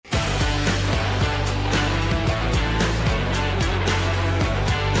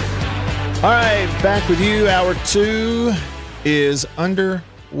All right, back with you. Hour 2 is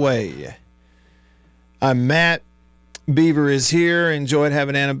underway. I'm Matt. Beaver is here. Enjoyed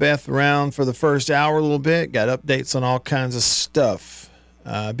having Annabeth around for the first hour a little bit. Got updates on all kinds of stuff.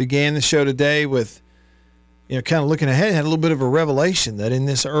 Began the show today with, kind of looking ahead. Had a little bit of a revelation that in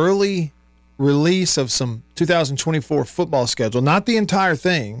this early release of some 2024 football schedule, not the entire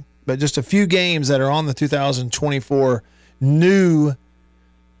thing, but just a few games that are on the 2024 new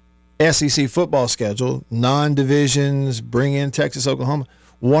SEC football schedule, non-divisions, bring in Texas, Oklahoma.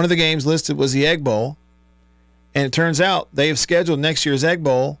 One of the games listed was the Egg Bowl, and it turns out they have scheduled next year's Egg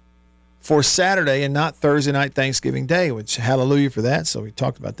Bowl for Saturday and not Thursday night Thanksgiving Day, which hallelujah for that. So we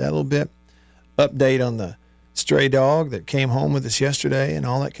talked about that a little bit. Update on the stray dog that came home with us yesterday and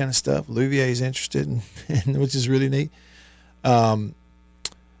all that kind of stuff. Louvier's interested, in which is really neat. And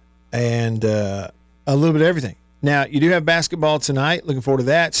a little bit of everything. Now, you do have basketball tonight. Looking forward to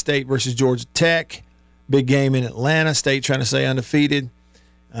that. State versus Georgia Tech. Big game in Atlanta. State trying to stay undefeated.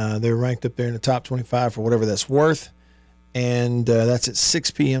 They're ranked up there in the top 25 for whatever that's worth. And that's at 6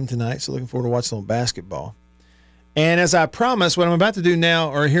 p.m. tonight, so looking forward to watching a little basketball. And as I promised, what I'm about to do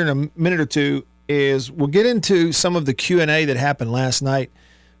now, or here in a minute or two, is we'll get into some of the Q&A that happened last night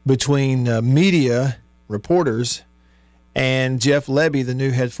between media reporters and Jeff Lebby, the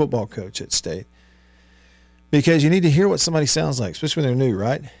new head football coach at State. Because you need to hear what somebody sounds like, especially when they're new,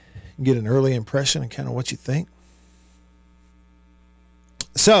 right? You get an early impression of kind of what you think.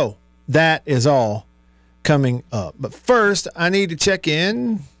 So that is all coming up. But first, I need to check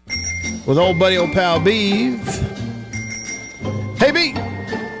in with old buddy, old pal Beeve. Hey, Beeve.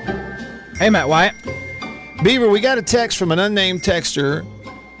 Hey, Matt Wyatt. Beaver, we got a text from an unnamed texter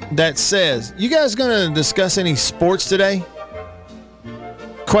that says, you guys going to discuss any sports today?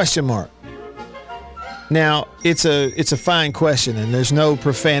 Question mark. Now, it's a fine question, and there's no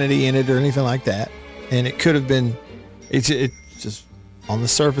profanity in it or anything like that. And it could have been, it's just on the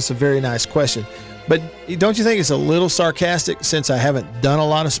surface a very nice question. But don't you think it's a little sarcastic since I haven't done a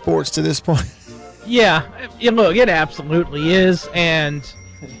lot of sports to this point? Yeah, look, it absolutely is. And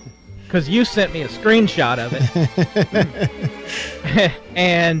because you sent me a screenshot of it.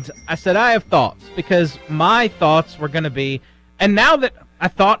 And I said, I have thoughts, because my thoughts were going to be, and now that I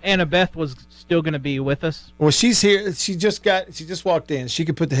thought Annabeth was still going to be with us. Well, she's here. She just walked in. She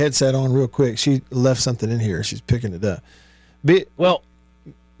could put the headset on real quick. She left something in here. She's picking it up.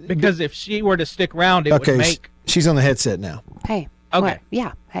 Because if she were to stick around, it would make... She's on the headset now. Hey. Okay. What?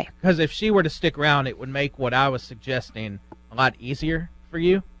 Yeah, hey. Because if she were to stick around, it would make what I was suggesting a lot easier for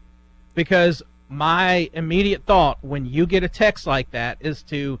you. Because my immediate thought when you get a text like that is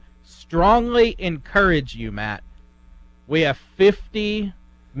to strongly encourage you, Matt. We have 50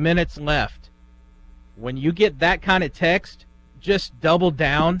 minutes left. When you get that kind of text, just double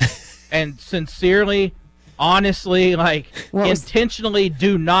down and sincerely, honestly, intentionally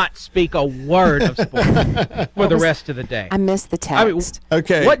do not speak a word of sport for the rest of the day. I missed the text.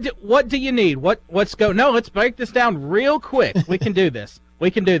 Okay. What do you need? Let's go. No, let's break this down real quick. We can do this.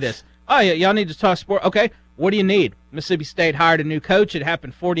 Oh, yeah, y'all need to talk sport. Okay, what do you need? Mississippi State hired a new coach. It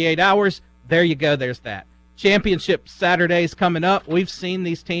happened 48 hours. There you go. There's that. Championship Saturday's coming up. We've seen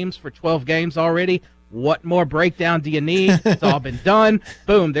these teams for 12 games already. What more breakdown do you need? It's all been done.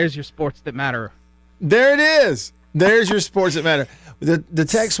 Boom, there's your sports that matter. There it is. There's your sports that matter. The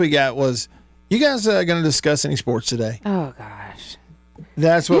text we got was, you guys going to discuss any sports today? Oh, gosh.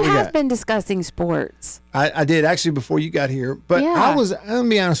 That's what we got. You have been discussing sports. I did, actually, before you got here. But yeah. I'm going to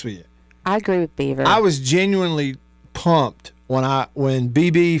be honest with you. I agree with Beaver. I was genuinely pumped when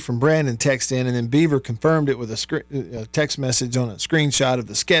BB from Brandon texted in, and then Beaver confirmed it with a text message on a screenshot of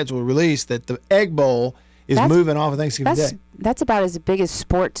the schedule release that the Egg Bowl is moving off of Thanksgiving Day. That's about as big as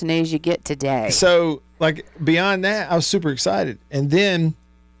sports news you get today. So, beyond that, I was super excited. And then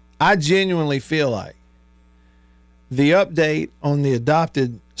I genuinely feel like the update on the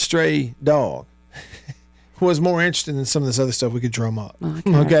adopted stray dog was more interesting than some of this other stuff we could drum up. Well,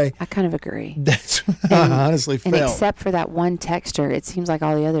 I kind of agree. That's what I honestly felt. And except for that one texter, it seems like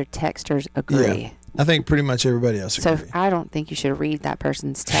all the other texters agree. Yeah, I think pretty much everybody else agrees. So I don't think you should read that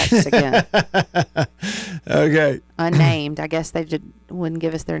person's text again. Okay. Unnamed. I guess they wouldn't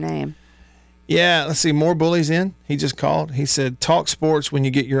give us their name. Yeah, let's see. More bullies in. He just called. He said, talk sports when you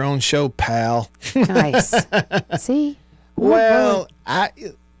get your own show, pal. Nice. See? Well,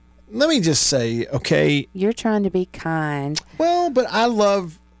 let me just say, okay. You're trying to be kind. Well, but I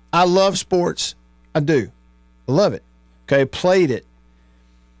love sports. I do. I love it. Okay, played it.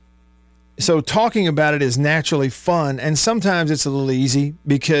 So talking about it is naturally fun, and sometimes it's a little easy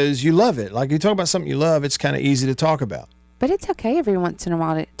because you love it. Like you talk about something you love, it's kind of easy to talk about. But it's okay every once in a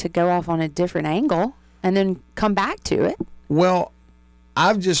while to go off on a different angle and then come back to it. Well,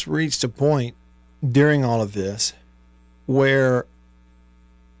 I've just reached a point during all of this where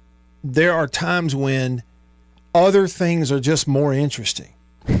there are times when other things are just more interesting.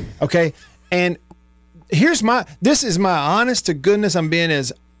 Okay? And this is my honest to goodness, I'm being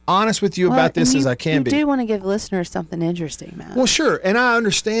as honest with you about this as I can be. You do want to give listeners something interesting, Matt. Well, sure. And I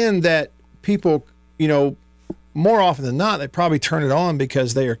understand that people, more often than not, they probably turn it on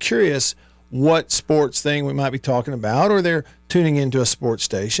because they are curious what sports thing we might be talking about, or they're tuning into a sports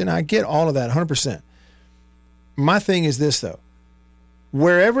station. I get all of that 100%. My thing is this, though.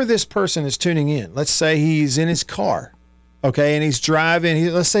 Wherever this person is tuning in, let's say he's in his car, okay, and he's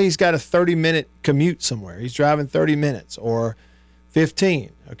driving. Let's say he's got a 30-minute commute somewhere. He's driving 30 minutes or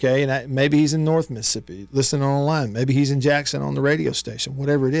 15, okay, and maybe he's in North Mississippi listening online. Maybe he's in Jackson on the radio station,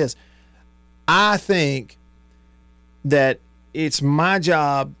 whatever it is. I think that it's my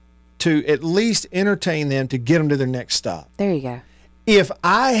job to at least entertain them to get them to their next stop. There you go. If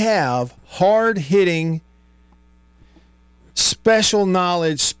I have hard-hitting, special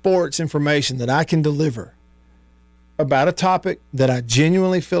knowledge sports information that I can deliver about a topic that I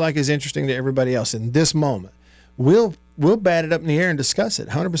genuinely feel like is interesting to everybody else in this moment, we'll bat it up in the air and discuss it.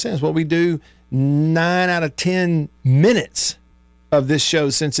 100% is what we do 9 out of 10 minutes of this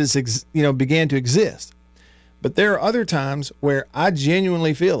show since it's began to exist. But there are other times where I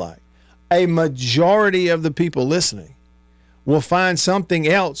genuinely feel like a majority of the people listening will find something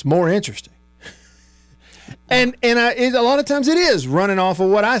else more interesting. And a lot of times it is running off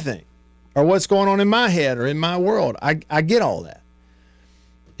of what I think or what's going on in my head or in my world. I get all that.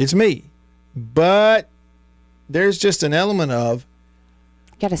 It's me. But there's just an element of...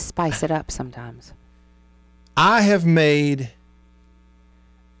 You got to spice it up sometimes. I have made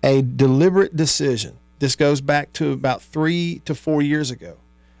a deliberate decision. This goes back to about 3 to 4 years ago.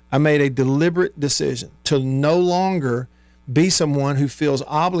 I made a deliberate decision to no longer be someone who feels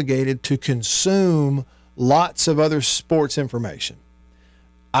obligated to consume lots of other sports information.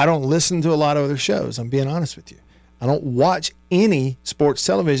 I don't listen to a lot of other shows. I'm being honest with you. I don't watch any sports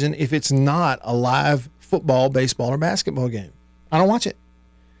television if it's not a live football, baseball, or basketball game. I don't watch it.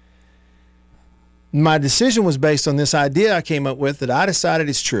 My decision was based on this idea I came up with that I decided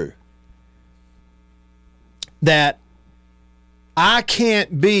is true. That I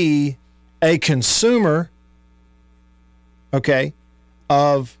can't be a consumer, okay,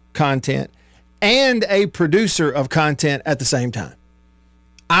 of content and a producer of content at the same time.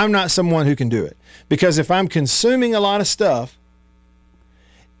 I'm not someone who can do it. Because if I'm consuming a lot of stuff,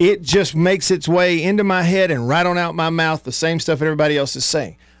 it just makes its way into my head and right on out my mouth, the same stuff everybody else is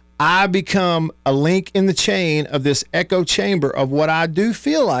saying. I become a link in the chain of this echo chamber of what I do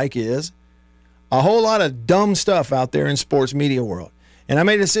feel like is a whole lot of dumb stuff out there in sports media world. And I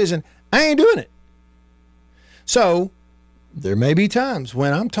made a decision, I ain't doing it. So there may be times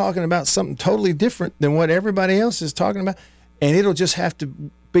when I'm talking about something totally different than what everybody else is talking about, and it'll just have to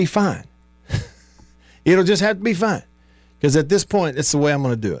be fine. It'll just have to be fine. Because at this point, it's the way I'm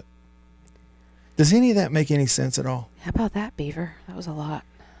going to do it. Does any of that make any sense at all? How about that, Beaver? That was a lot.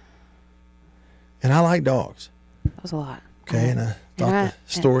 And I like dogs. That was a lot. Okay, and I thought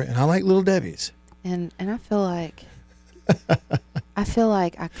the story, and I like Little Debbie's. And I feel like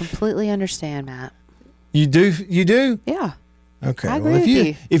I completely understand, Matt. You do? You do? Yeah. Okay. I agree with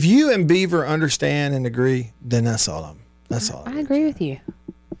you. If you and Beaver understand and agree, then that's all I agree with you.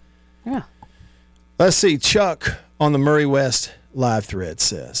 Yeah. Let's see. Chuck on the Murray West live thread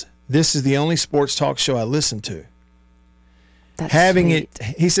says, "This is the only sports talk show I listen to. That's sweet.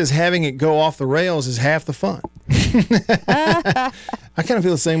 He says having it go off the rails is half the fun." I kind of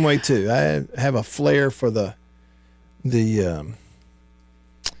feel the same way too. I have a flair for the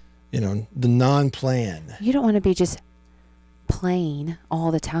non-plan. You don't want to be just plain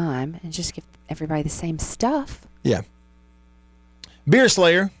all the time and just give everybody the same stuff. Yeah. Beer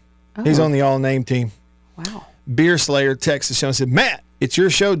Slayer, he's on the all-name team. Wow. Beer Slayer texted the show and said, "Matt, it's your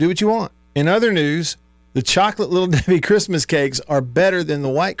show. Do what you want." In other news, the chocolate Little Debbie Christmas cakes are better than the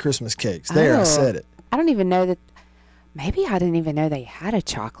white Christmas cakes. There, I said it. I don't even know that. Maybe I didn't even know they had a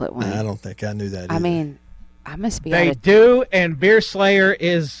chocolate one. I don't think I knew that either. I mean, I must be. They do, and Beer Slayer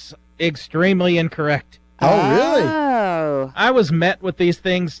is extremely incorrect. Oh, really? Oh. I was met with these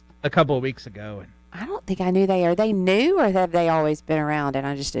things a couple of weeks ago, and I don't think I knew they are. They new, or have they always been around and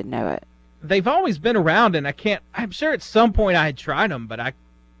I just didn't know it? they've always been around, and I'm sure at some point I had tried them, but I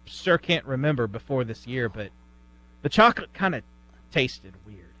sure can't remember before this year. But the chocolate kind of tasted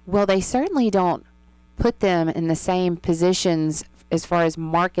weird. Well, they certainly don't put them in the same positions as far as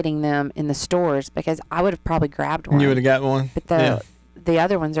marketing them in the stores, because I would have probably grabbed one. You would have got one. But the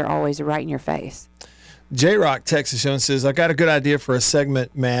other ones are always right in your face. J-Rock texts the show and says, I got a good idea for a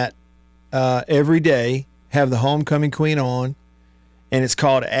segment, Matt. Every day, have the homecoming queen on, and it's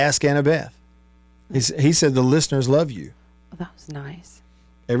called Ask Annabeth. He said the listeners love you. Well, that was nice.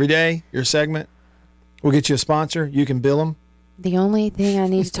 Every day, your segment. We'll get you a sponsor. You can bill them. The only thing I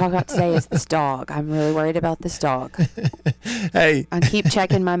need to talk about today is this dog. I'm really worried about this dog. Hey. I keep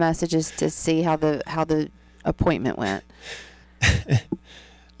checking my messages to see how the appointment went.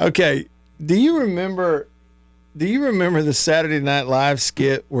 Okay. Do you remember the Saturday Night Live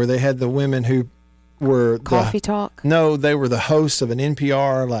skit where they had the women who were Coffee Talk? No, they were the hosts of an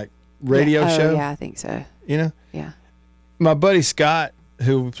NPR radio show. Yeah, I think so. You know? Yeah. My buddy Scott,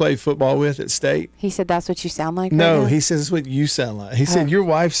 who we played football with at State. He said that's what you sound like? No, right now? he says that's what you sound like. He said your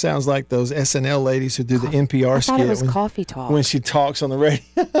wife sounds like those SNL ladies who do the NPR I skit. thought it was Coffee Talk. When she talks on the radio.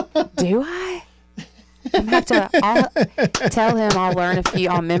 Do I? I'll tell him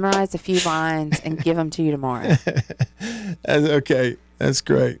I'll memorize a few lines and give them to you tomorrow. Okay, that's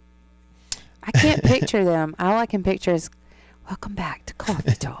great. I can't picture them. All I can picture is, welcome back to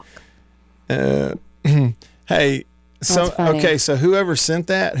Coffee Talk. Hey, funny. So whoever sent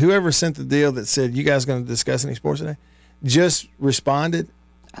the deal that said you guys going to discuss any sports today, just responded.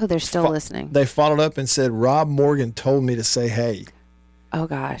 Oh, they're still listening. They followed up and said, Rob Morgan told me to say hey. Oh,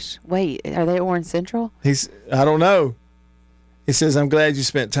 gosh. Wait, are they Orange Central? I don't know. He says, I'm glad you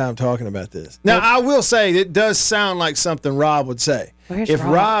spent time talking about this. Now, I will say, it does sound like something Rob would say. Where's if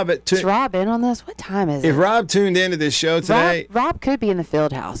Rob? Is Rob in on this? What time is it? If Rob tuned into this show today. Rob could be in the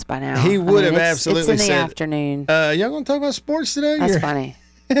field house by now. He would have absolutely it's in said. the afternoon. Y'all going to talk about sports today? That's funny.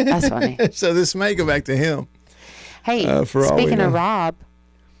 That's funny. So this may go back to him. Hey, speaking of Rob,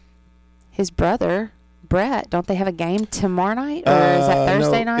 his brother, Brett, don't they have a game tomorrow night? Or is that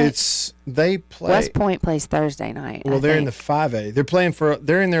Thursday night? They play. West Point plays Thursday night. Well, they're in the 5A.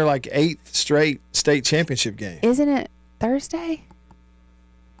 They're in their 8th straight state championship game. Isn't it Thursday?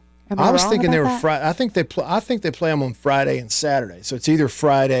 I was thinking they were Friday. I think they play them on Friday and Saturday. So it's either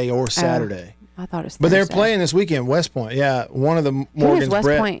Friday or Saturday. I thought it was Thursday. But they're playing this weekend, West Point. Yeah, one of the Morgan's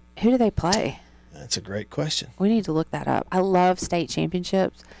Brett. Who do they play? That's a great question. We need to look that up. I love state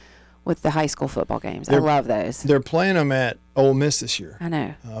championships with the high school football games. I love those. They're playing them at Ole Miss this year. I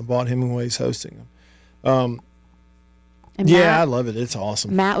know. Vaught Hemingway's hosting them. I love it. It's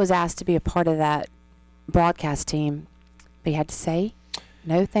awesome. Matt was asked to be a part of that broadcast team, but he had to say,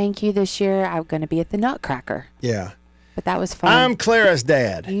 no thank you this year. I'm going to be at the Nutcracker. Yeah. But that was fun. I'm Clara's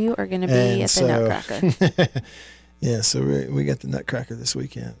dad. You are going to be at the Nutcracker. Yeah, so we got the Nutcracker this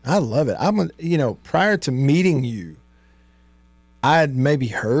weekend. I love it. Prior to meeting you, I had maybe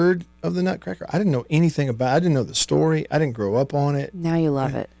heard of the Nutcracker. I didn't know anything about it. I didn't know the story. I didn't grow up on it. Now you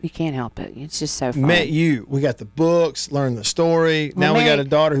love it. You can't help it. It's just so fun. Met you. We got the books, learned the story. Now we got a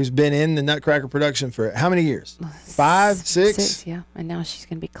daughter who's been in the Nutcracker production for how many years? 5, 6? 6, yeah. And now she's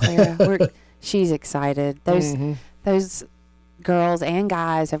going to be Clara. She's excited. Those girls and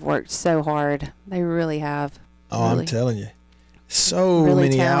guys have worked so hard. They really have. Oh, really. I'm telling you. So really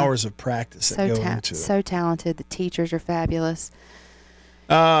many hours of practice that go into it. So talented. The teachers are fabulous.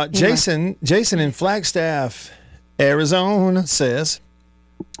 Jason in Flagstaff, Arizona says,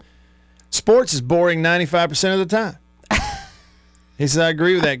 sports is boring 95% of the time. He says, I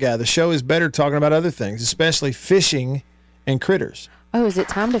agree with that guy. The show is better talking about other things, especially fishing and critters. Oh, is it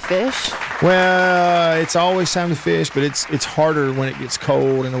time to fish? Well, it's always time to fish, but it's harder when it gets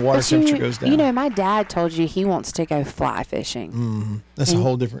cold and the water temperature goes down. My dad told you he wants to go fly fishing. Mm-hmm. That's a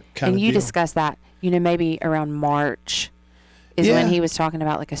whole different kind of deal. And you discussed that, maybe around March is when he was talking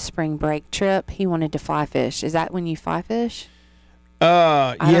about like a spring break trip. He wanted to fly fish. Is that when you fly fish?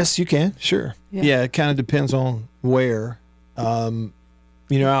 Yes, you can. Sure. Yeah, it kind of depends on where.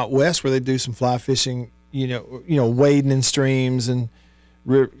 Out west where they do some fly fishing, wading in streams and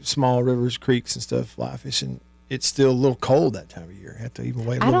small rivers, creeks and stuff, fly fishing. It's still a little cold that time of year. You have to even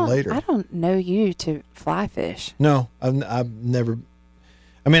wait a little later. I don't know you to fly fish. No, I've never.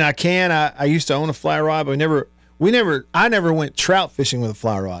 I mean, I can. I used to own a fly rod, but I never went trout fishing with a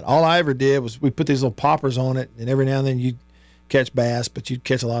fly rod. All I ever did was we put these little poppers on it, and every now and then you'd catch bass, but you'd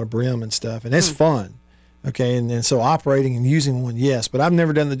catch a lot of brim and stuff, and it's fun. Okay, and so operating and using one, yes, but I've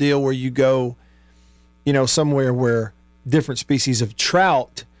never done the deal where you go, somewhere where different species of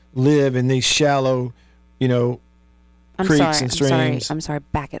trout live in these shallow, creeks and streams. I'm sorry,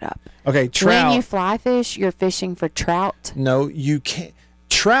 back it up. Okay, trout. When you fly fish, you're fishing for trout? No, you can't.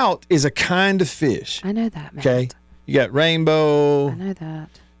 Trout is a kind of fish. I know that, man. Okay, you got rainbow. I know that.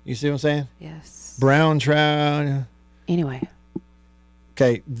 You see what I'm saying? Yes. Brown trout. Anyway.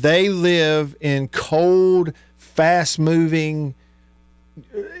 Okay, they live in cold, fast-moving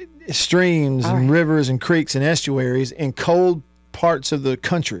streams and rivers and creeks and estuaries in cold parts of the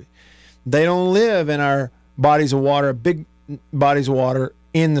country. They don't live in our bodies of water, big bodies of water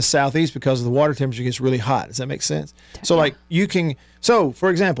in the southeast because the water temperature gets really hot. Does that make sense? So like for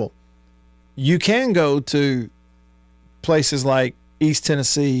example, you can go to places like East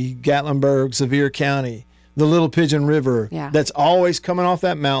Tennessee, Gatlinburg, Sevier County, the Little Pigeon River, that's always coming off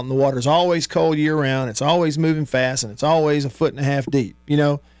that mountain. The water's always cold year round. It's always moving fast, and it's always 1.5 feet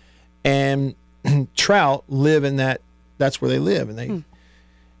deep, and trout live in that. That's where they live. And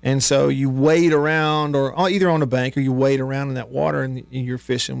and so you wade around or either on the bank or you wade around in that water and you're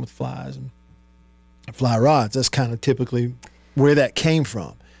fishing with flies and fly rods. That's kind of typically where that came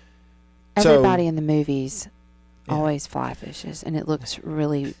from. Everybody in the movies always fly fishes, and it looks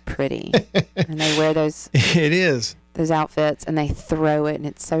really pretty. And they wear those outfits, and they throw it, and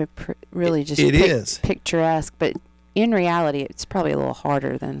it's so really just picturesque. But in reality, it's probably a little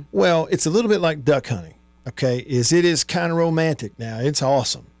harder than. Well, it's a little bit like duck hunting. Okay, it is kind of romantic now. It's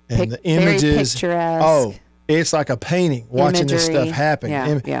awesome, and the images. Very picturesque. Oh, it's like a painting watching this stuff happen.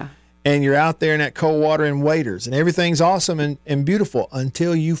 Yeah. And you're out there in that cold water in waders, and everything's awesome and beautiful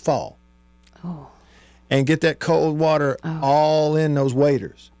until you fall. Oh. And get that cold water all in those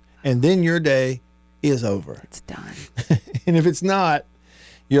waders. And then your day is over. It's done. And if it's not,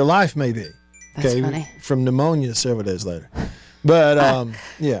 your life may be. That's funny. From pneumonia several days later. But,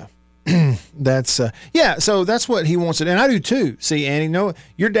 that's, so that's what he wants it. And I do too. See, Annie,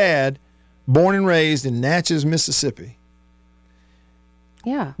 your dad, born and raised in Natchez, Mississippi.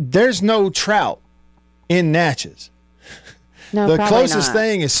 Yeah. There's no trout in Natchez. No, the closest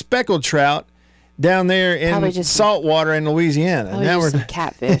thing is speckled trout down there in salt water in Louisiana. Now we're some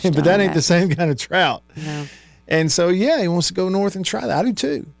catfish. But that ain't the same kind of trout. No. And so, he wants to go north and try that. I do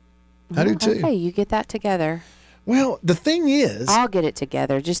too. Okay, you get that together. Well, the thing is, I'll get it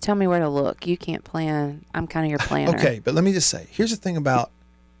together. Just tell me where to look. You can't plan. I'm kind of your planner. Okay, but let me just say, here's the thing about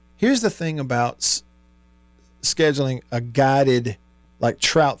scheduling a guided like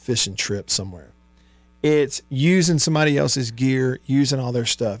trout fishing trip somewhere. It's using somebody else's gear, using all their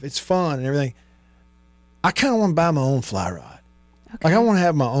stuff. It's fun and everything. I kind of want to buy my own fly rod. Okay. Like I want to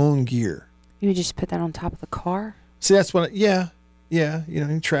have my own gear. You would just put that on top of the car? See, that's what. You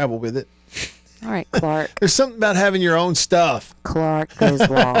travel with it. All right, Clark. There's something about having your own stuff. Clark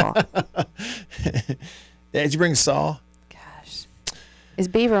Griswold. Did you bring a saw? Gosh. Is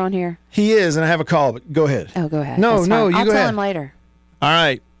Beaver on here? He is, and I have a call, but go ahead. Oh, go ahead. No, you go ahead. I'll tell him later. All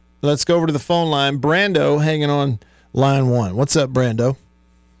right. Let's go over to the phone line. Brando hanging on line 1. What's up, Brando?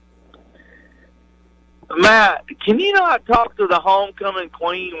 Matt, can you not talk to the homecoming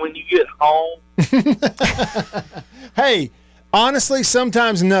queen when you get home? Hey, honestly,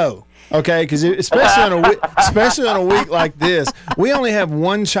 sometimes no. Okay, because especially on a week like this, we only have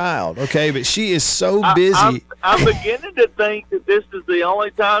one child. Okay, but she is so busy. I'm beginning to think that this is the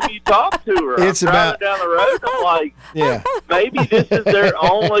only time you talk to her. It's I'm driving down the road. I'm like, maybe this is their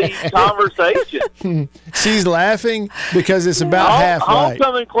only conversation. She's laughing because it's about half right.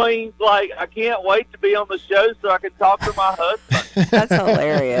 Homecoming queen's like, I can't wait to be on the show so I can talk to my husband. That's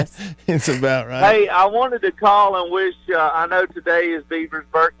hilarious. It's about right. Hey, I wanted to call and wish. I know today is Beaver's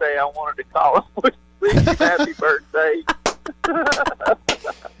birthday. I wanted to call and wish him happy birthday.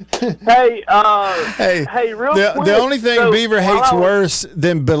 Hey, real quick. The only thing Beaver hates worse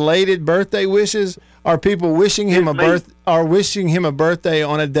than belated birthday wishes are people wishing him a birthday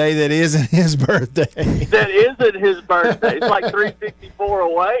on a day that isn't his birthday. That isn't his birthday. It's like 364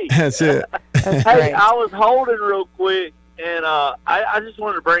 away. That's it. Hey, I was holding real quick, and I just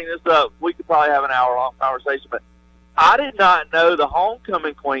wanted to bring this up. We could probably have an hour-long conversation, but I did not know the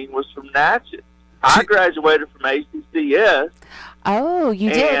homecoming queen was from Natchez. I graduated from ACCS. Oh, you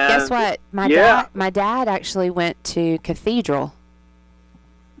did? Guess what? My dad actually went to Cathedral.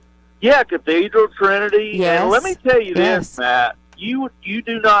 Yeah, Cathedral, Trinity. Yes. And let me tell you this, Matt. You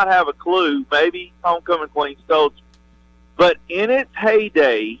do not have a clue. Maybe Homecoming Queen told you. But in its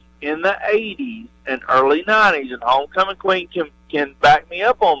heyday, in the 80s and early 90s, and Homecoming Queen can back me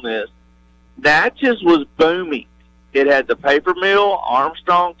up on this, Natchez was booming. It had the paper mill,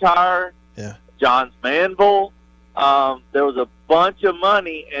 Armstrong Tire, Johns Manville. There was a bunch of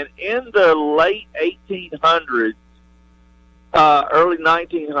money, and in the late 1800s, early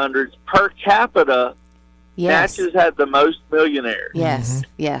 1900s, per capita, Natchez had the most millionaires. Yes,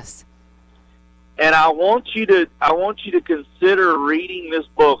 yes. And I want you to consider reading this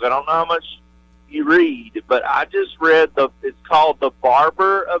book. I don't know how much you read, but I just read it's called The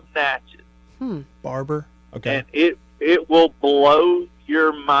Barber of Natchez. Barber? Okay. And it will blow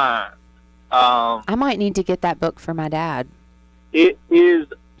your mind. I might need to get that book for my dad. It is,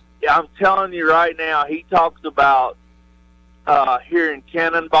 I'm telling you right now, he talks about hearing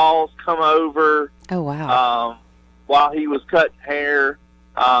cannonballs come over. Oh, wow. While he was cutting hair.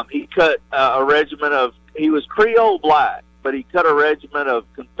 He cut a regiment of, he was Creole black, but he cut a regiment of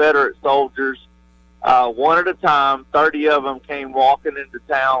Confederate soldiers one at a time. 30 of them came walking into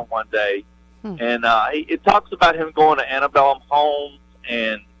town one day. And it talks about him going to antebellum homes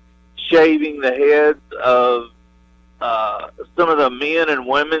and shaving the heads of some of the men and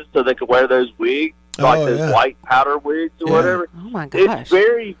women so they could wear those wigs, those white powder wigs or whatever. Oh, my gosh. It's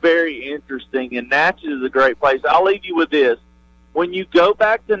very, very interesting, and Natchez is a great place. I'll leave you with this. When you go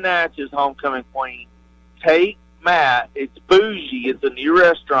back to Natchez, Homecoming Queen, take Matt. It's bougie. It's a new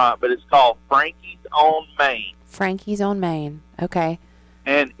restaurant, but it's called Frankie's on Main. Frankie's on Main. Okay.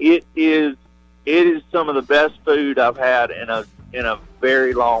 And it is some of the best food I've had in a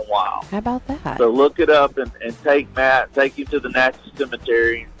very long while. How about that? So look it up and take Matt, take him to the Natchez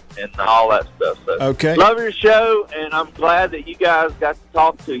Cemetery and all that stuff. So okay. Love your show, and I'm glad that you guys got to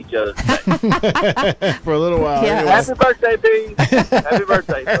talk to each other today. For a little while. Yeah. Anyway. Happy birthday, B. Happy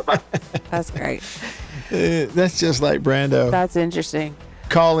birthday. Bye-bye. That's great. That's just like Brando. That's interesting.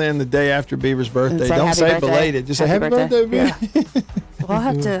 Call in the day after Beaver's birthday. Say Don't say birthday. belated. Just say happy birthday, Beaver. Yeah. Well,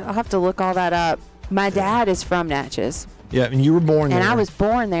 I'll have to look all that up. My dad is from Natchez. Yeah, and you were born there. And I was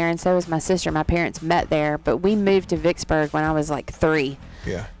born there, and so was my sister. My parents met there, but we moved to Vicksburg when I was like 3.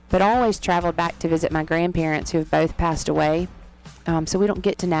 Yeah. But I always traveled back to visit my grandparents who have both passed away. So we don't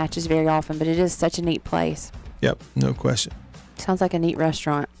get to Natchez very often, but it is such a neat place. Yep, no question. Sounds like a neat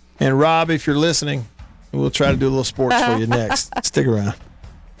restaurant. And Rob, if you're listening, we'll try to do a little sports for you next. Stick around.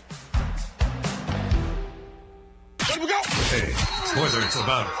 Hey, whether it's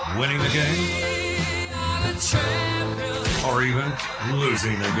about winning the game or even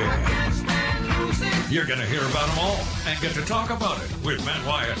losing the game, you're going to hear about them all and get to talk about it with Matt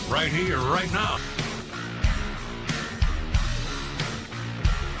Wyatt right here, right now.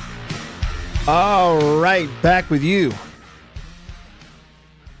 All right, back with you.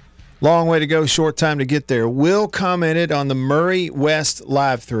 Long way to go, short time to get there. Will commented on the Murray West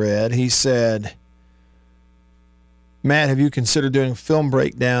live thread. He said, Matt, have you considered doing a film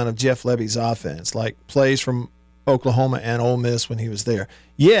breakdown of Jeff Lebby's offense, like plays from Oklahoma and Ole Miss when he was there?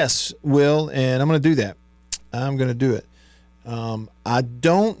 Yes, Will, and I'm going to do that. I'm going to do it. I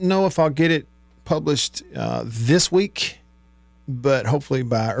don't know if I'll get it published this week, but hopefully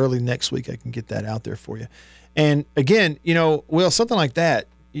by early next week I can get that out there for you. And again, Will, something like that,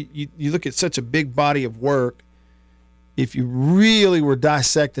 you look at such a big body of work. If you really were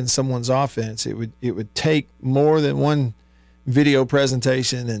dissecting someone's offense, it would take more than one video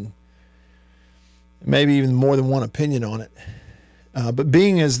presentation and maybe even more than one opinion on it. But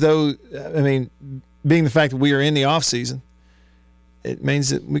being the fact that we are in the off season, it means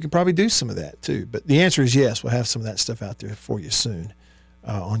that we can probably do some of that too. But the answer is yes, we'll have some of that stuff out there for you soon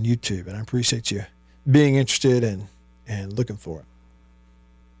on YouTube. And I appreciate you being interested and looking for it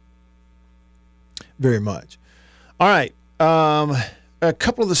very much. All right. A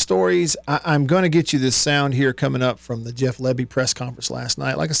couple of the stories. I'm going to get you this sound here coming up from the Jeff Lebby press conference last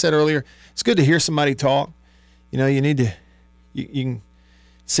night. Like I said earlier, it's good to hear somebody talk. You need to, you can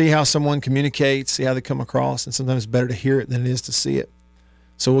see how someone communicates, see how they come across, and sometimes it's better to hear it than it is to see it.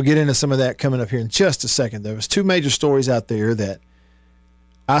 So we'll get into some of that coming up here in just a second. There was 2 major stories out there that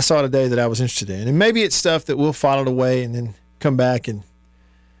I saw today that I was interested in. And maybe it's stuff that we'll file it away and then come back and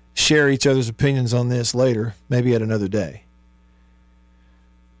share each other's opinions on this later, maybe at another day.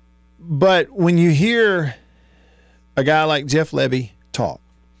 But when you hear a guy like Jeff Lebby talk,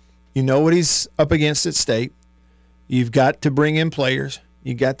 you know what he's up against at state. You've got to bring in players.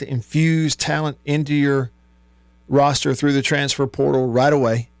 You got to infuse talent into your roster through the transfer portal right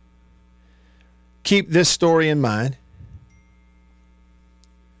away. Keep this story in mind.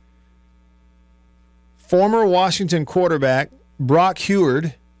 Former Washington quarterback Brock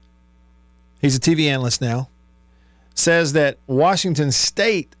Heward, he's a TV analyst now, says that Washington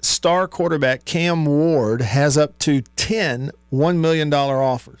State star quarterback Cam Ward has up to 10 $1 million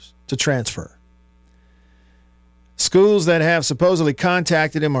offers to transfer. Schools that have supposedly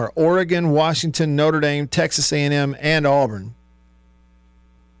contacted him are Oregon, Washington, Notre Dame, Texas A&M, and Auburn.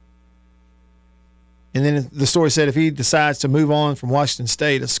 And then the story said if he decides to move on from Washington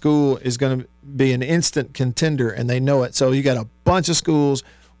State, a school is going to be an instant contender, and they know it. So you got a bunch of schools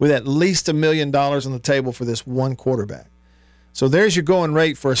with at least $1 million on the table for this one quarterback. So there's your going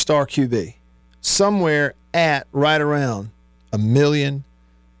rate for a star QB, somewhere at right around $1 million.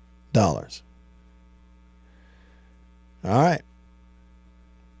 All right.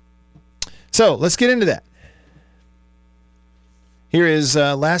 So let's get into that. Here is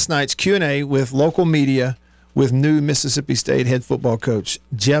last night's Q&A with local media with new Mississippi State head football coach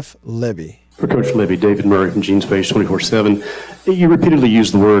Jeff Lebby. For Coach Lebby, David Murray from Gene Space 24/7. You repeatedly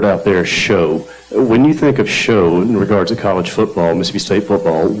use the word out there, show. When you think of show in regards to college football, Mississippi State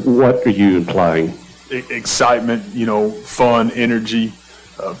football, what are you implying? Excitement, fun, energy,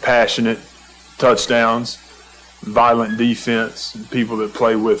 passionate, touchdowns, violent defense, people that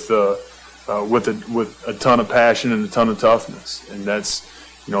play with a ton of passion and a ton of toughness, and that's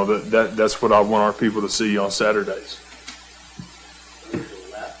that's what I want our people to see on Saturdays.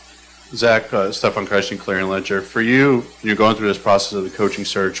 Zach, Stefan Kreising, Clarion Ledger. For you, you're going through this process of the coaching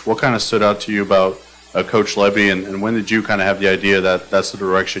search. What kind of stood out to you about Coach Lebby, and when did you kind of have the idea that that's the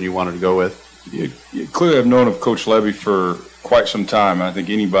direction you wanted to go with? Clearly, I've known of Coach Lebby for quite some time. I think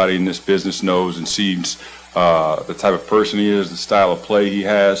anybody in this business knows and sees the type of person he is, the style of play he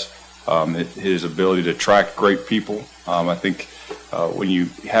has, his ability to attract great people. I think when you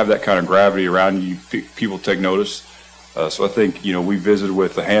have that kind of gravity around you, people take notice. So I think, we visited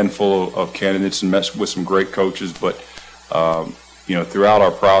with a handful of candidates and met with some great coaches, but, throughout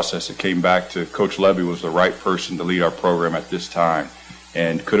our process, it came back to Coach Lebby was the right person to lead our program at this time,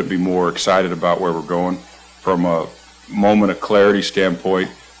 and couldn't be more excited about where we're going. From a moment of clarity standpoint,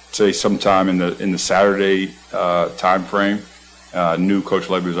 say sometime in the Saturday time frame, knew Coach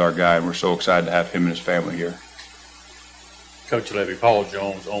Lebby was our guy, and we're so excited to have him and his family here. Coach Lebby, Paul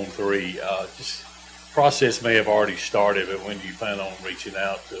Jones, on 3. Just process may have already started, but when do you plan on reaching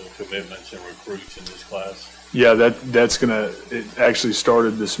out to commitments and recruits in this class? Yeah, it actually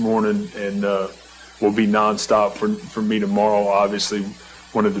started this morning, and will be nonstop for me tomorrow. Obviously,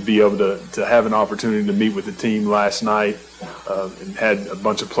 wanted to be able to have an opportunity to meet with the team last night, and had a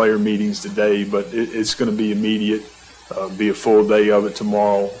bunch of player meetings today, but it's going to be immediate, be a full day of it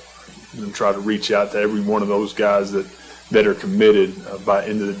tomorrow, and try to reach out to every one of those guys that are committed by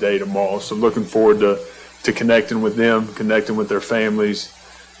end of the day tomorrow. So looking forward to connecting with them, connecting with their families,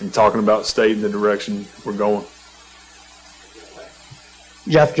 and talking about state and the direction we're going.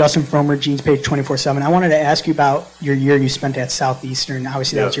 Jeff, Justin Fromer, Gene's Page 24/7. I wanted to ask you about your year you spent at Southeastern.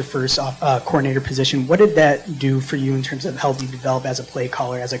 Obviously, that was your first coordinator position. What did that do for you in terms of helping you develop as a play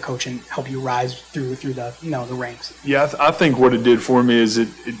caller, as a coach, and help you rise through the the ranks? Yeah, I think what it did for me is it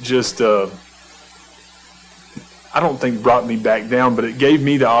just I don't think brought me back down, but it gave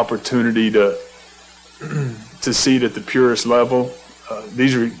me the opportunity to see it at the purest level.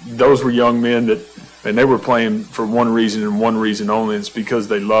 Those were young men and they were playing for one reason and one reason only. It's because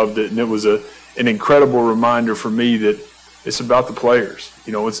they loved it, and it was an incredible reminder for me that it's about the players.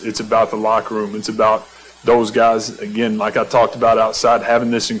 It's about the locker room. It's about those guys, again, like I talked about outside,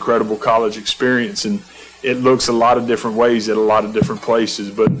 having this incredible college experience, and it looks a lot of different ways at a lot of different places.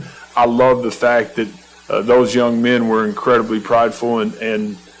 But I love the fact that those young men were incredibly prideful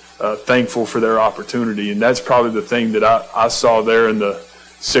and thankful for their opportunity, and that's probably the thing that I saw there in the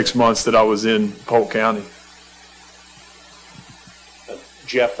 6 months that I was in Polk County.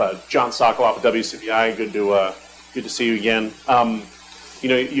 Jeff, John Sokoloff with WCBI. Good to see you again.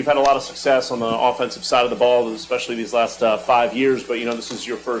 You've had a lot of success on the offensive side of the ball, especially these last 5 years. But this is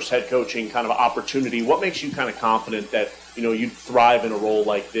your first head coaching kind of opportunity. What makes you kind of confident that you'd thrive in a role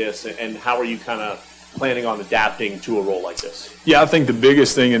like this, and how are you kind of planning on adapting to a role like this? Yeah, I think the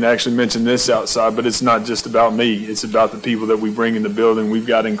biggest thing, and I actually mentioned this outside, but it's not just about me. It's about the people that we bring in the building. We've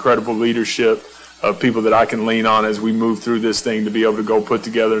got incredible leadership of people that I can lean on as we move through this thing to be able to go put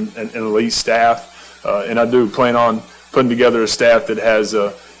together an elite staff. And I do plan on putting together a staff that has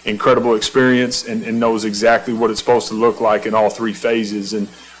incredible experience and knows exactly what it's supposed to look like in all 3 phases. And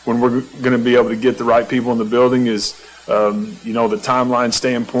when we're going to be able to get the right people in the building is the timeline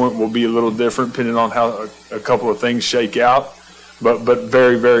standpoint will be a little different depending on how a couple of things shake out, but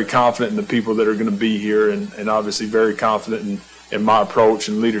very, very confident in the people that are going to be here, and obviously very confident in my approach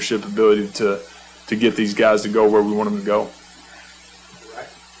and leadership ability to get these guys to go where we want them to go.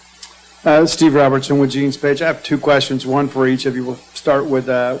 Steve Robertson with Gene's Page. I have 2 questions, one for each of you. We'll start with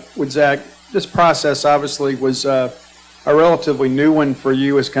Zach. This process obviously was a relatively new one for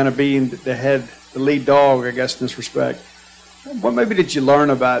you, as kind of being the lead dog, I guess, in this respect. What maybe did you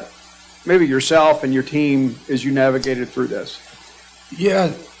learn about maybe yourself and your team as you navigated through this?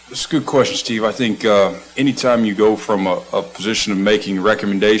 Yeah, that's a good question, Steve. I think anytime you go from a position of making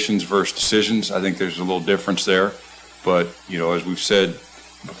recommendations versus decisions, I think there's a little difference there. But, as we've said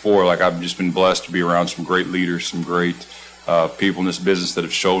before, I've just been blessed to be around some great leaders, some great people in this business that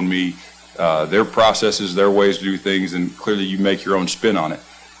have shown me their processes, their ways to do things, and clearly you make your own spin on it.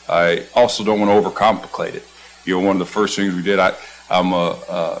 I also don't want to overcomplicate it. One of the first things we did, I I'm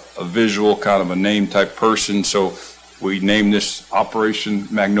a visual kind of a name type person, so we named this Operation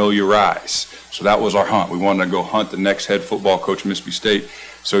Magnolia Rise. So that was our hunt. We wanted to go hunt the next head football coach at Mississippi State.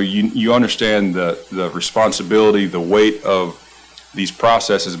 So you understand the responsibility, the weight of these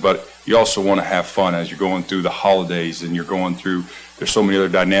processes, but you also want to have fun as you're going through the holidays and you're going through, there's so many other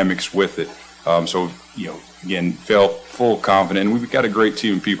dynamics with it. So, again, felt full confident. And we've got a great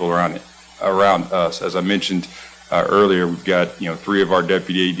team of people around us. As I mentioned earlier, we've got, 3 of our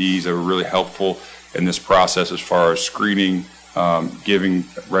deputy ADs that were really helpful in this process as far as screening, giving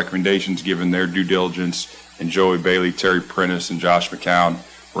recommendations, giving their due diligence. And Joey Bailey, Terry Prentice, and Josh McCown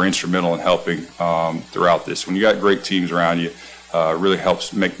were instrumental in helping throughout this. When you got great teams around you, it really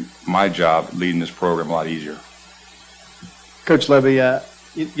helps make my job leading this program a lot easier. Coach Levy,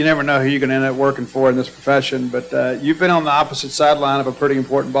 you never know who you're going to end up working for in this profession, but you've been on the opposite sideline of a pretty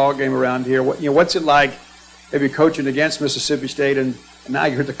important ball game around here. What's it like maybe coaching against Mississippi State and now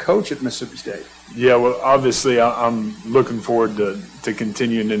you're the coach at Mississippi State? Yeah, well, obviously I'm looking forward to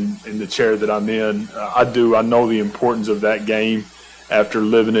continuing in the chair that I'm in. I know the importance of that game after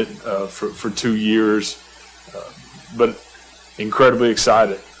living it for 2 years, but incredibly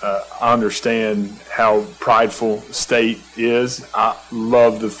excited. I understand how prideful State is. I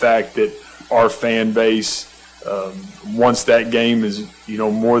love the fact that our fan base wants that game is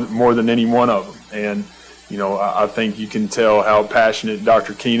more than any one of them. And I think you can tell how passionate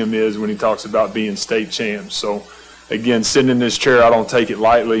Dr. Keenum is when he talks about being state champs. So, again, sitting in this chair, I don't take it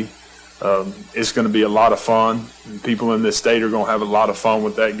lightly. It's going to be a lot of fun. And people in this state are going to have a lot of fun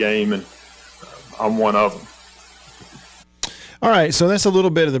with that game, and I'm one of them. All right, so that's a little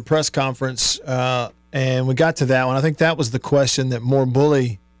bit of the press conference, and we got to that one. I think that was the question that Moore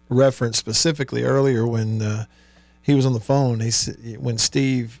Bully referenced specifically earlier when he was on the phone. When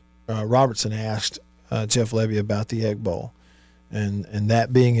Steve Robertson asked Jeff Levy about the Egg Bowl, and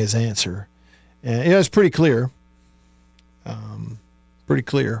that being his answer. And it was pretty clear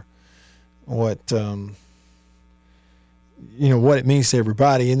what what it means to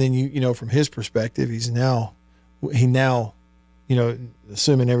everybody. And then from his perspective, he now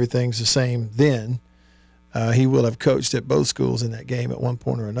assuming everything's the same then, he will have coached at both schools in that game at one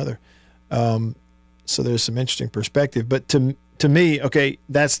point or another. So there's some interesting perspective. But to me, okay,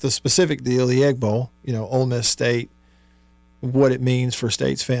 that's the specific deal, the Egg Bowl, Ole Miss State, what it means for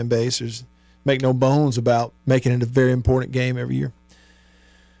State's fan base. There's make no bones about making it a very important game every year.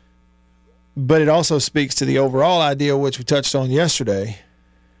 But it also speaks to the overall idea, which we touched on yesterday,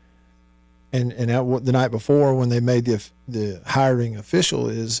 and the night before when they made the hiring official,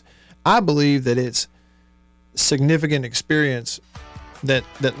 is I believe that it's significant experience that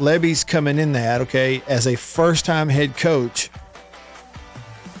Levy's coming in as a first-time head coach.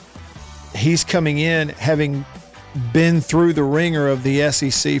 He's coming in having been through the ringer of the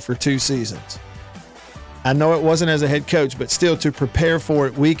SEC for 2 seasons. I know it wasn't as a head coach, but still to prepare for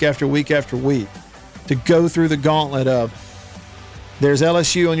it week after week after week, to go through the gauntlet of there's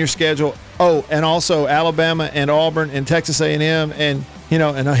LSU on your schedule. Oh, and also Alabama and Auburn and Texas A&M and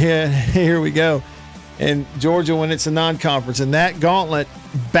here we go. And Georgia when it's a non-conference. And that gauntlet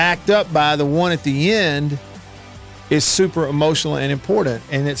backed up by the one at the end is super emotional and important.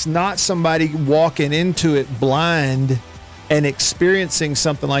 And it's not somebody walking into it blind and experiencing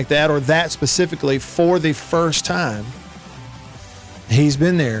something like that or that specifically for the first time. He's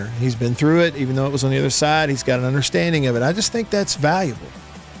been there. He's been through it, even though it was on the other side. He's got an understanding of it. I just think that's valuable.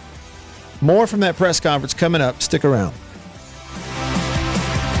 More from that press conference coming up. Stick around.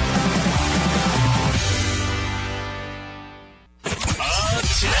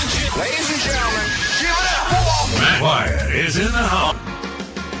 Attention, ladies and gentlemen, give it up. Matt Wyatt is in the house.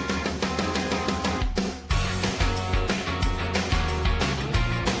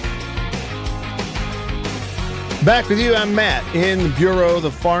 Back with you, I'm Matt in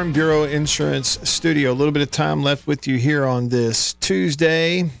the Farm Bureau Insurance Studio. A little bit of time left with you here on this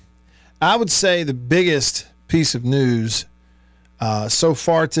Tuesday. I would say the biggest piece of news so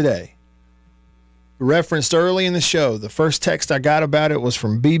far today, referenced early in the show, the first text I got about it was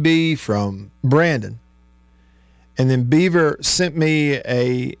from BB from Brandon. And then Beaver sent me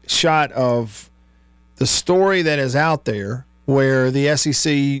a shot of the story that is out there where the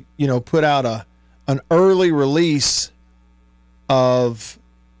SEC, put out an early release of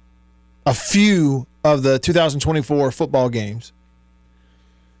a few of the 2024 football games.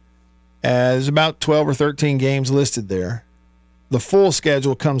 There's about 12 or 13 games listed there. The full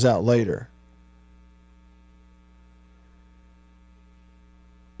schedule comes out later.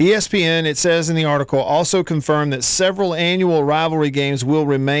 ESPN, it says in the article, also confirmed that several annual rivalry games will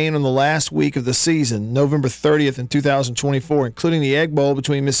remain on the last week of the season, November 30th in 2024, including the Egg Bowl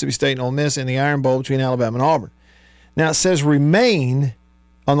between Mississippi State and Ole Miss and the Iron Bowl between Alabama and Auburn. Now, it says remain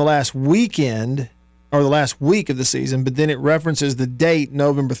on the last weekend or the last week of the season, but then it references the date,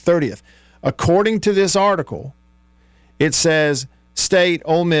 November 30th. According to this article, it says State,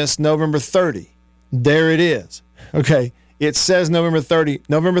 Ole Miss, November 30. There it is. Okay. It says November 30.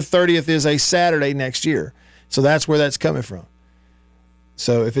 November 30th is a Saturday next year. So that's where that's coming from.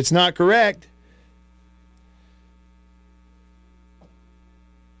 So if it's not correct,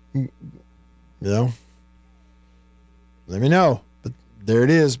 let me know. But there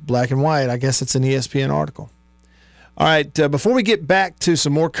it is, black and white. I guess it's an ESPN article. All right, before we get back to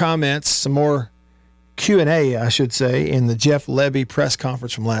some more comments, some more Q&A, I should say, in the Jeff Lebby press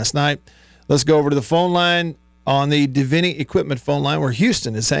conference from last night, let's go over to the phone line on the Davini Equipment phone line where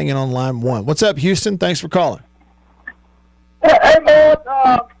Houston is hanging on line 1. What's up, Houston? Thanks for calling. Hey, man,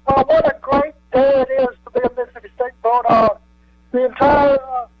 what a great day it is to be a Mississippi State Bulldog. The entire,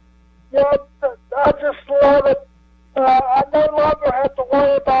 I just love it. I no longer have to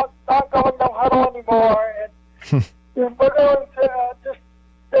worry about not going no huddle anymore. And we're going to just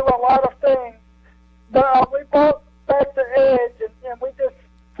do a lot of things. But we brought back the edge, and we did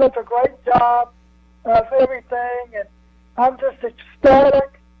such a great job of everything. And I'm just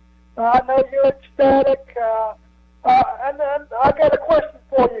ecstatic. I know you're ecstatic. And then I got a question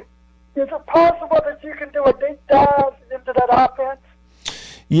for you. Is it possible that you can do a deep dive into that offense?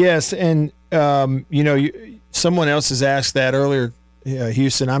 Yes, and someone else has asked that earlier,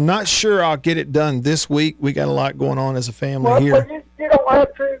 Houston. I'm not sure I'll get it done this week. We got a lot going on as a family here. Well, you don't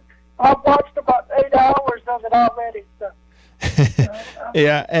have to. I've watched about 8 hours of it already. So.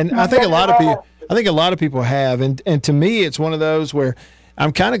 Yeah, and I think a lot of people have, and to me, it's one of those where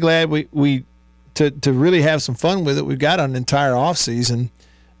I'm kind of glad we to really have some fun with it. We've got an entire off season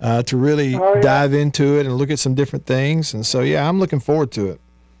to really dive into it and look at some different things, and so yeah, I'm looking forward to it.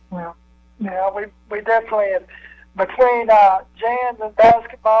 Well, yeah, we definitely, between jams and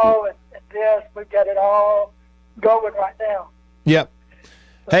basketball and this, we've got it all going right now. Yep.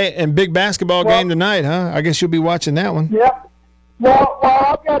 Hey, and big basketball game tonight, huh? I guess you'll be watching that one. Yep. Well,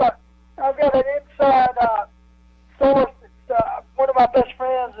 I've got an inside source. One of my best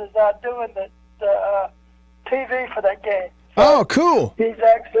friends is doing the TV for that game. Oh, cool. He's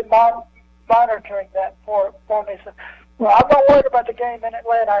actually monitoring that for me. So, well, I'm not worried about the game in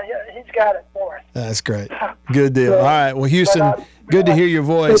Atlanta. He's got it for us. That's great. Good deal. All right. Well, Houston, good to hear your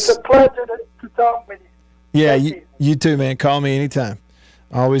voice. It's a pleasure to talk with you. Yeah, you too, man. Call me anytime.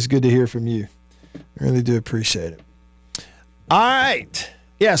 Always good to hear from you. I really do appreciate it. All right.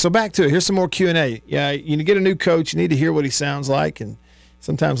 Yeah, so back to it. Here's some more Q&A. Yeah, you get a new coach, you need to hear what he sounds like, and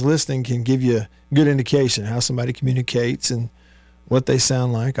sometimes listening can give you a good indication how somebody communicates and what they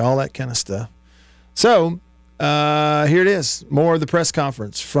sound like, all that kind of stuff. So here it is, more of the press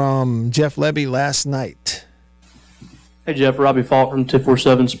conference from Jeff Lebby last night. Hey, Jeff, Robbie Fault from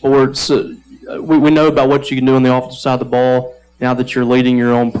 247 Sports. We know about what you can do on the offensive side of the ball now that you're leading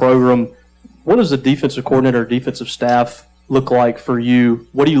your own program. What does the defensive coordinator or defensive staff look like for you?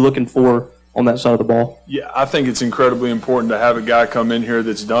 What are you looking for on that side of the ball? Yeah, I think it's incredibly important to have a guy come in here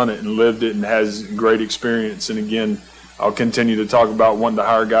that's done it and lived it and has great experience. And again, I'll continue to talk about wanting to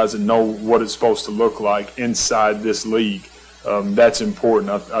hire guys that know what it's supposed to look like inside this league. That's important.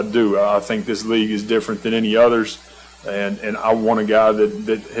 I do. I think this league is different than any others, and I want a guy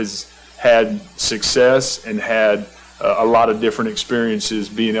that has had success and had a lot of different experiences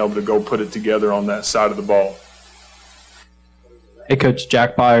being able to go put it together on that side of the ball. Hey, Coach,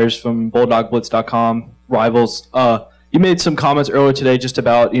 Jack Byers from BulldogBlitz.com, Rivals. You made some comments earlier today just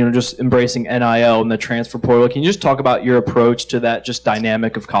about, just embracing NIL and the transfer portal. Can you just talk about your approach to that just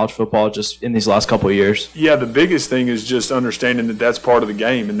dynamic of college football just in these last couple of years? Yeah, the biggest thing is just understanding that that's part of the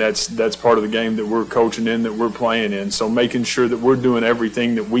game, and that's part of the game that we're coaching in, that we're playing in. So making sure that we're doing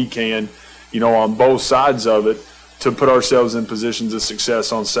everything that we can, on both sides of it, to put ourselves in positions of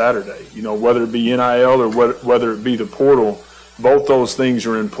success on Saturday. Whether it be NIL or whether it be the portal, both those things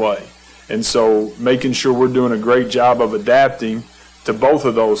are in play. And so making sure we're doing a great job of adapting to both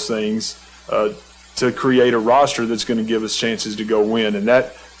of those things to create a roster that's going to give us chances to go win. And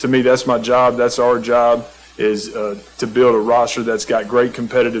that, to me, that's my job. That's our job, is to build a roster that's got great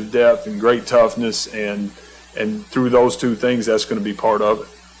competitive depth and great toughness. And through those two things, that's going to be part of it.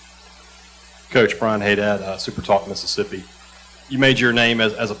 Coach Brian Haydad, Super Talk Mississippi. you made your name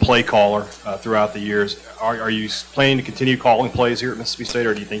as a play caller throughout the years. Are you planning to continue calling plays here at Mississippi State,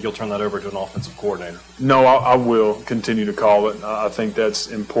 or do you think you'll turn that over to an offensive coordinator? No, I will continue to call it. I think that's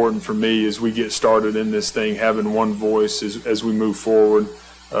important for me as we get started in this thing, having one voice as we move forward,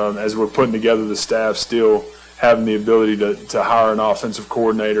 as we're putting together the staff, still having the ability to hire an offensive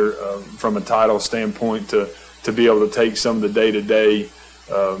coordinator from a title standpoint to be able to take some of the day-to-day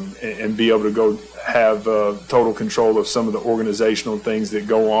and be able to go have total control of some of the organizational things that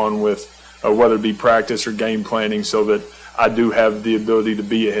go on with whether it be practice or game planning, so that I do have the ability to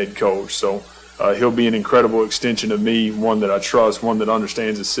be a head coach. So he'll be an incredible extension of me, one that I trust, one that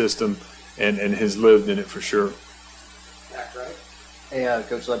understands the system and has lived in it for sure. Hey,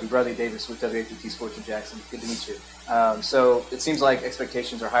 Coach Levy, Bradley Davis with WAPT Sports in Jackson. Good to meet you. So it seems like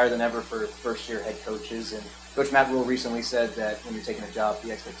expectations are higher than ever for first-year head coaches, and Coach Matt Rule recently said that when you're taking a job,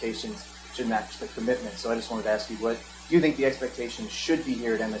 the expectations should match the commitment. So I just wanted to ask you, what do you think the expectations should be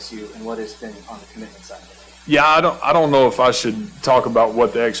here at MSU, and what has been on the commitment side? Yeah, I don't know if I should talk about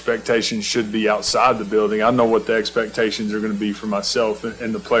what the expectations should be outside the building. I know what the expectations are going to be for myself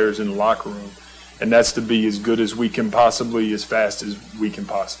and the players in the locker room, and that's to be as good as we can possibly, as fast as we can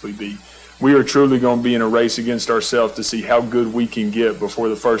possibly be. We are truly going to be in a race against ourselves to see how good we can get before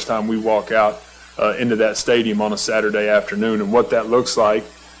the first time we walk out into that stadium on a Saturday afternoon. And what that looks like,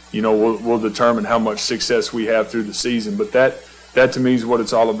 will determine how much success we have through the season. But that to me is what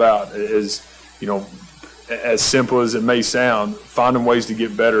it's all about. Is, as simple as it may sound, finding ways to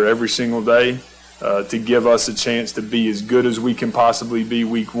get better every single day to give us a chance to be as good as we can possibly be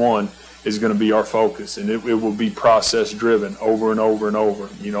week one is going to be our focus. And it will be process driven over and over and over,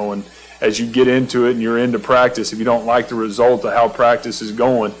 and as you get into it and you're into practice, if you don't like the result of how practice is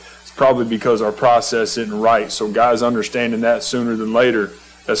going, it's probably because our process isn't right. So guys understanding that sooner than later,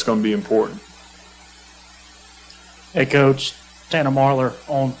 that's going to be important. Hey, Coach, Tanner Marler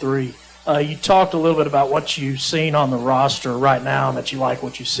on 3. You talked a little bit about what you've seen on the roster right now and that you like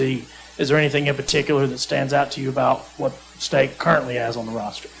what you see. Is there anything in particular that stands out to you about what State currently has on the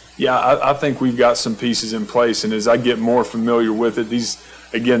roster? Yeah, I think we've got some pieces in place, and as I get more familiar with it, these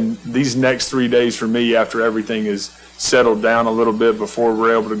next 3 days for me, after everything is settled down a little bit before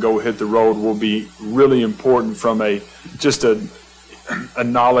we're able to go hit the road, will be really important from a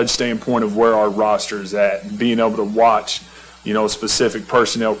knowledge standpoint of where our roster is at, and being able to watch, specific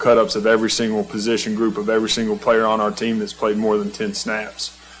personnel cut-ups of every single position group of every single player on our team that's played more than 10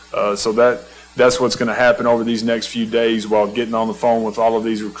 snaps. So that's what's going to happen over these next few days, while getting on the phone with all of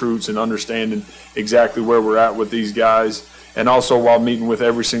these recruits and understanding exactly where we're at with these guys, and also while meeting with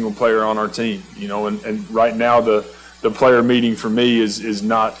every single player on our team. And right now the player meeting for me is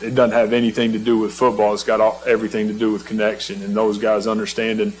not, it doesn't have anything to do with football. It's got everything to do with connection, and those guys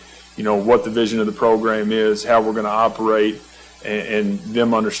understanding, what the vision of the program is, how we're going to operate, and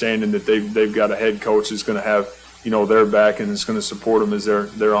them understanding that they've got a head coach that's going to have, their back and is going to support them as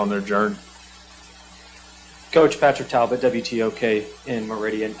they're on their journey. Coach Patrick Talbot, WTOK in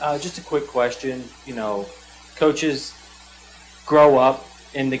Meridian. Just a quick question. Coaches grow up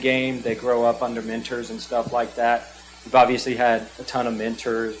in the game. They grow up under mentors and stuff like that. You've obviously had a ton of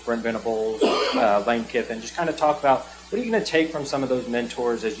mentors, Brent Venables, Lane Kiffin. Just kind of talk about, what are you going to take from some of those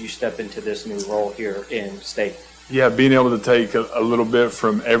mentors as you step into this new role here in State? Yeah, being able to take a little bit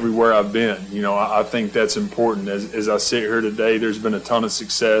from everywhere I've been. I think that's important. As I sit here today, there's been a ton of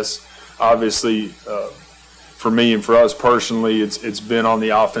success. Obviously, for me and for us personally, it's been on the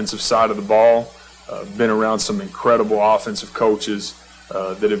offensive side of the ball. Been around some incredible offensive coaches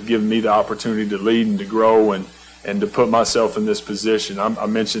that have given me the opportunity to lead and to grow and to put myself in this position. I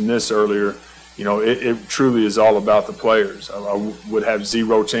mentioned this earlier. It truly is all about the players. I would have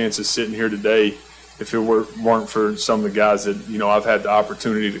zero chances sitting here today if it weren't for some of the guys that, I've had the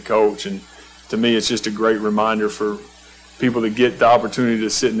opportunity to coach. And to me, it's just a great reminder for people to get the opportunity to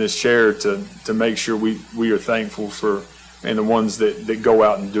sit in this chair to make sure we are thankful for, and the ones that go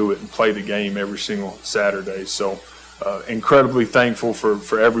out and do it and play the game every single Saturday. So incredibly thankful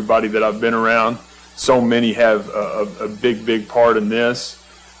for everybody that I've been around. So many have a big part in this.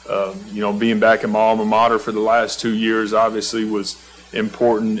 Being back in my alma mater for the last 2 years obviously was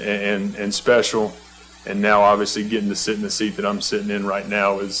important and special. And now obviously getting to sit in the seat that I'm sitting in right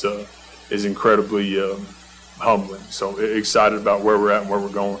now is incredibly humbling. So excited about where we're at and where we're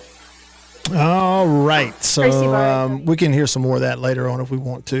going. All right. So we can hear some more of that later on if we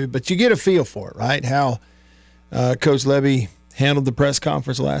want to. But you get a feel for it, right? How Coach Levy handled the press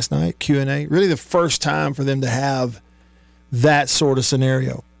conference last night, Q&A. Really the first time for them to have that sort of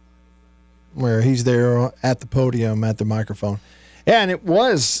scenario where he's there at the podium, at the microphone. Yeah, and it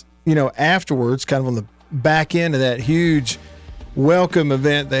was, afterwards, kind of on the back end of that huge welcome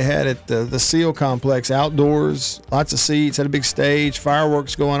event they had at the SEAL complex, outdoors, lots of seats, had a big stage,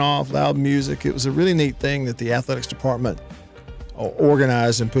 fireworks going off, loud music. It was a really neat thing that the athletics department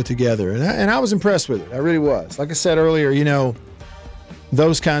organized and put together. And I was impressed with it. I really was. Like I said earlier, you know,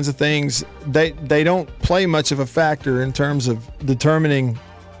 those kinds of things, they don't play much of a factor in terms of determining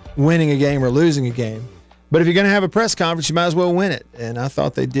winning a game or losing a game. But if you're going to have a press conference, you might as well win it. And I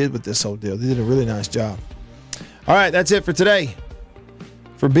thought they did with this whole deal. They did a really nice job. All right, that's it for today.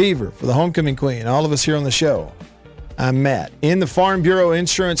 For Beaver, for the Homecoming Queen, all of us here on the show, I'm Matt in the Farm Bureau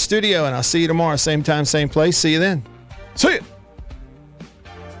Insurance Studio, and I'll see you tomorrow, same time, same place. See you then. See ya.